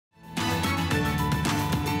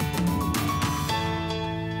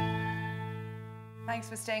Thanks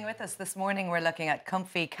for staying with us. This morning we're looking at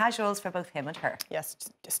comfy casuals for both him and her. Yes,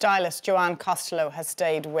 stylist Joanne Costello has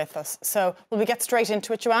stayed with us. So will we get straight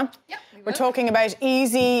into it, Joanne? Yeah, We're talking about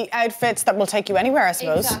easy outfits that will take you anywhere, I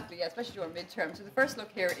suppose. Exactly, yeah, especially during midterm. So the first look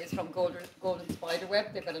here is from Golden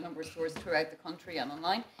Spiderweb. They've got a number of stores throughout the country and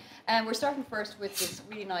online. And we're starting first with this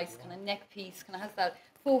really nice kind of neck piece. Kind of has that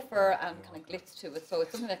faux fur and kind of glitz to it. So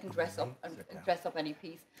it's something that can dress up any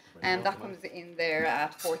piece. And that comes in there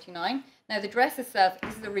at $49. Now the dress itself,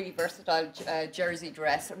 this is a really versatile jersey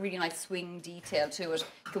dress, a really nice swing detail to it.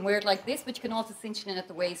 You can wear it like this, but you can also cinch it in at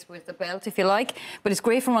the waist with a belt if you like. But it's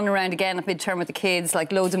great for running around again at midterm with the kids,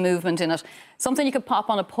 like loads of movement in it. Something you could pop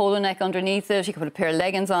on a polo neck underneath it. You could put a pair of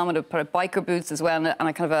leggings on with a pair of biker boots as well, and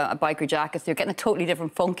a kind of a biker jacket. So you're getting a totally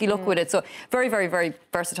different funky look with it. So very, very, very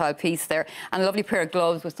versatile piece there. And a lovely pair of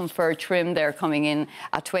gloves with some fur trim there coming in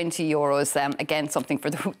at €20. Again, something for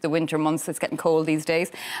the winter months. It's getting cold these days.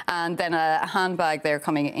 And then a handbag there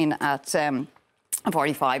coming in at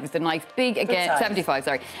 45 with a nice big, again, 75,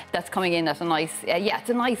 sorry. That's coming in at a nice, yeah,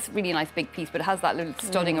 it's a nice, really nice big piece, but it has that little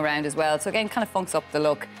studding around as well. So again, kind of funks up the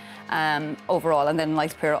look overall. And then a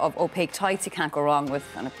nice pair of opaque tights you can't go wrong with,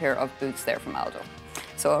 and a pair of boots there from Aldo.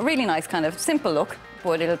 So a really nice kind of simple look,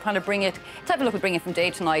 but it'll kind of bring it, type of look will bring it from day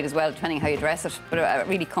to night as well, depending how you dress it, but a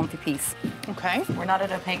really comfy piece. Okay. We're not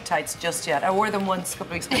at opaque tights just yet. I wore them once a couple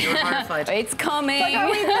of weeks ago, you were horrified. It's coming. Like, are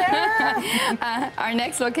we there? Our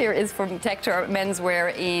next look here is from Tector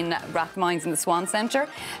Menswear in Rathmines in the Swan Centre.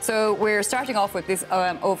 So we're starting off with this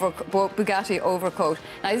Bugatti overcoat.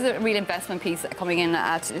 Now this is a real investment piece coming in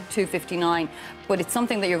at $259, but it's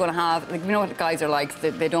something that you're going to have, like, you know what guys are like,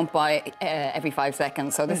 they don't buy every 5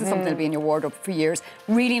 seconds. So this is something that'll be in your wardrobe for years.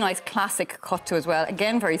 Really nice classic cut to as well.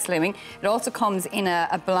 Again, very slimming. It also comes in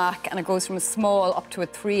a black, and it goes from a small up to a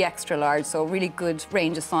 3 extra large. So really good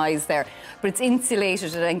range of size there. But it's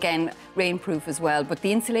insulated and again, rainproof as well. But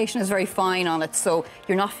the insulation is very fine on it, so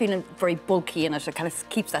you're not feeling very bulky in it. It kind of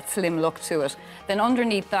keeps that slim look to it. Then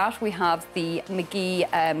underneath that, we have the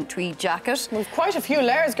McGee tweed jacket. We've quite a few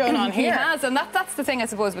layers going on here. He has, and that's the thing, I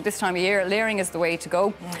suppose, with this time of year. Layering is the way to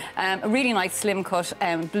go. A really nice slim cut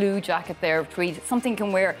blue jacket there, tweed. Something you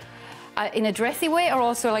can wear in a dressy way, or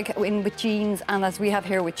also like with jeans, and as we have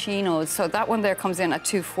here with chinos. So that one there comes in at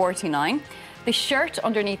 $249. The shirt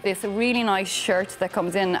underneath this, a really nice shirt that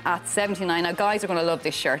comes in at $79. Now guys are going to love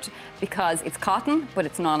this shirt because it's cotton, but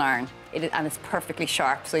it's non-iron. And it's perfectly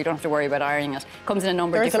sharp, so you don't have to worry about ironing it. Comes in a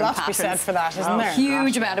number of different patterns. There's a lot to be said for that, isn't there?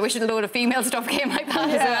 Huge amount. I wish a load of female stuff came like that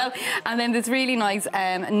as well. And then there's really nice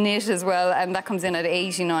knit as well, and that comes in at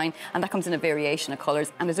 $89, and that comes in a variation of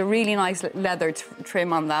colours. And there's a really nice leather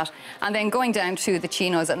trim on that. And then going down to the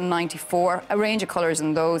chinos at $94, a range of colours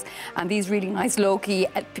in those. And these really nice low-key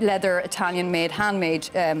leather Italian-made, handmade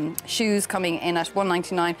shoes coming in at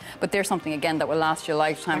 $199. But they're something, again, that will last you a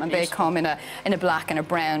lifetime. And they come in a black and a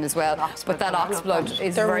brown as well. But that oxblood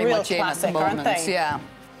is very much in at the moment. Aren't they? Yeah.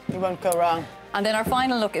 You won't go wrong. And then our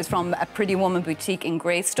final look is from a Pretty Woman boutique in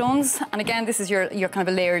Greystones. And again, this is your kind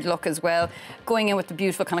of a layered look as well. Going in with the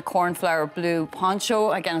beautiful kind of cornflower blue poncho.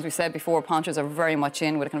 Again, as we said before, ponchos are very much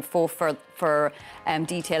in with a kind of faux fur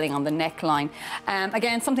detailing on the neckline.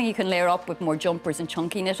 Again, something you can layer up with more jumpers and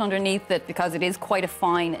chunky knit underneath it, because it is quite a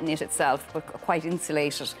fine knit itself, but quite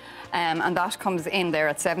insulated. And that comes in there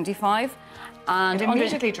at $75. And it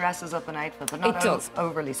immediately dresses up an outfit, but not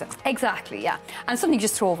overly so. Exactly, yeah. And something you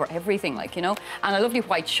just throw over everything, like, you know. And a lovely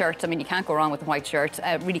white shirt. I mean, you can't go wrong with the white shirt.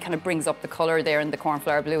 Really kind of brings up the colour there in the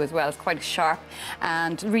cornflower blue as well. It's quite sharp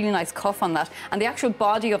and really nice cuff on that. And the actual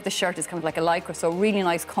body of the shirt is kind of like a lycra, so really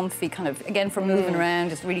nice, comfy, kind of, again, for moving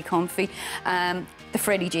around, it's really comfy. The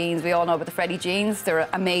Freddie jeans, we all know about the Freddie jeans. They're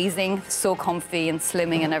amazing, so comfy and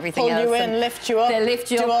slimming and everything else. Pull you in, lift you up. They lift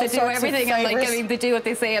you up, they do everything. And like, I mean, they do what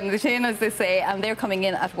they say, and the tin, as they say, and they're coming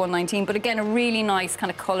in at $119. But again, a really nice kind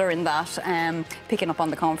of colour in that, picking up on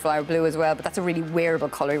the cornflower blue as well. But that's a really wearable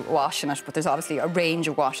colour wash in it. But there's obviously a range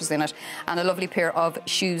of washes in it, and a lovely pair of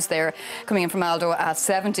shoes there coming in from Aldo at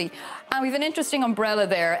 $70. And we've an interesting umbrella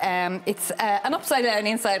there. It's an upside-down,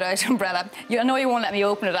 inside-out umbrella. I know you won't let me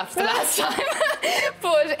open it after the last time,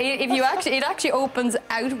 but it actually opens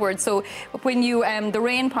outwards. So when you the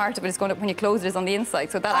rain part of it is going to, when you close it, is on the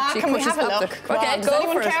inside. So that actually can pushes we have a up. look? Okay,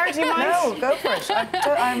 go for it. Do you mind? No, go for it.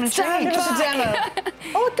 I'm intrigued. Give us a demo.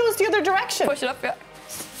 Oh, it goes the other direction. Push it up, yeah.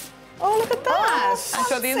 Oh, look at that. And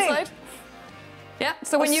show the inside. Yeah,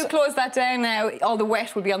 so when you close that down now, all the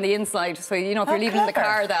wet will be on the inside. So, you know, if you're leaving in the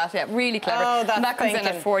car, really clever. Oh, that's and that comes in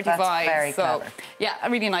at $45. That's very clever. Yeah, a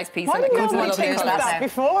really nice piece. Why And it didn't comes in a nobody lovely think of colour. that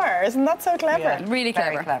before? Isn't that so clever? Yeah, really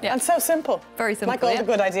clever. Yeah. And so simple. Very simple. Like all the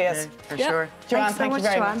good ideas. For sure. Joanne, Thanks so thank you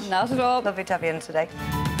very Joanne. much. Not at all. Lovely to have you in today.